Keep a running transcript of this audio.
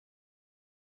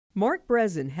Mark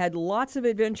Brezen had lots of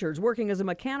adventures working as a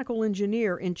mechanical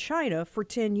engineer in China for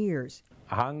 10 years.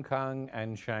 Hong Kong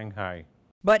and Shanghai.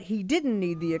 But he didn't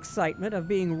need the excitement of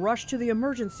being rushed to the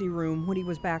emergency room when he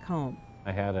was back home.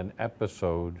 I had an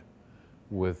episode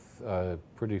with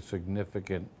pretty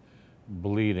significant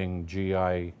bleeding,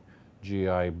 GI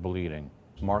bleeding.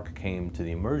 Mark came to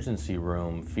the emergency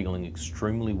room feeling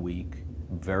extremely weak,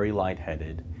 very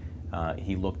lightheaded.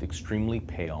 He looked extremely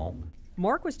pale.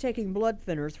 Mark was taking blood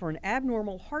thinners for an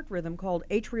abnormal heart rhythm called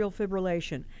atrial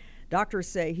fibrillation. Doctors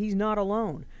say he's not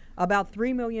alone. About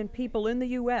 3 million people in the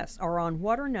U.S. are on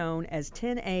what are known as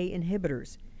 10A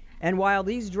inhibitors. And while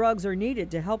these drugs are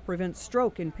needed to help prevent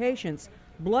stroke in patients,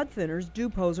 blood thinners do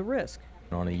pose a risk.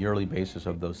 On a yearly basis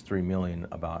of those 3 million,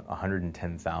 about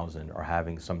 110,000 are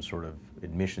having some sort of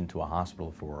admission to a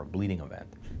hospital for a bleeding event.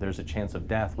 There's a chance of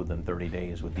death within 30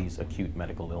 days with these acute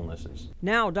medical illnesses.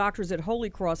 Now doctors at Holy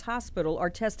Cross Hospital are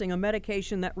testing a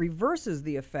medication that reverses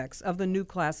the effects of the new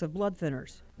class of blood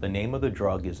thinners. The name of the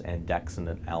drug is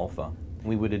Antidote alpha.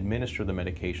 We would administer the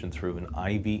medication through an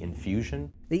IV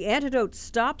infusion. The antidote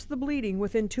stops the bleeding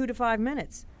within 2 to 5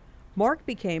 minutes. Mark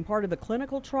became part of the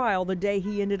clinical trial the day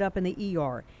he ended up in the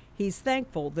ER. He's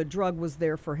thankful the drug was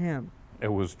there for him.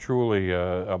 It was truly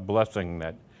a blessing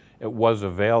that it was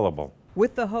available.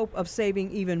 With the hope of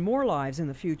saving even more lives in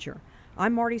the future.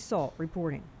 I'm Marty Salt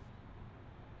reporting.